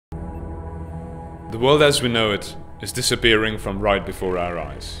The world as we know it is disappearing from right before our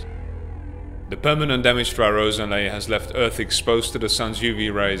eyes. The permanent damage to our ozone layer has left Earth exposed to the sun's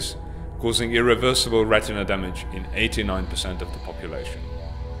UV rays, causing irreversible retina damage in 89% of the population.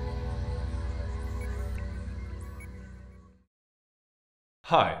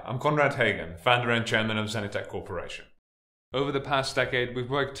 Hi, I'm Conrad Hagen, founder and chairman of Zenitech Corporation. Over the past decade,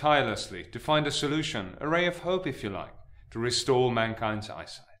 we've worked tirelessly to find a solution, a ray of hope if you like, to restore mankind's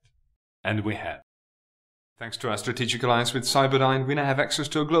eyesight. And we have. Thanks to our strategic alliance with Cyberdyne, we now have access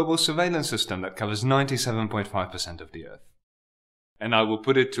to a global surveillance system that covers 97.5% of the Earth. And I will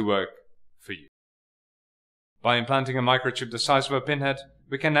put it to work for you. By implanting a microchip the size of a pinhead,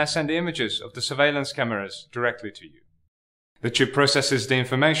 we can now send images of the surveillance cameras directly to you. The chip processes the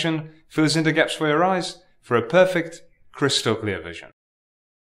information, fills in the gaps for your eyes, for a perfect, crystal clear vision.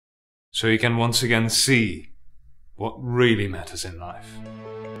 So you can once again see what really matters in life.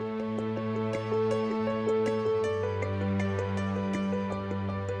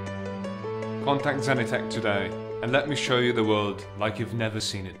 Contact Zenitech today and let me show you the world like you've never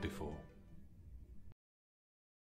seen it before.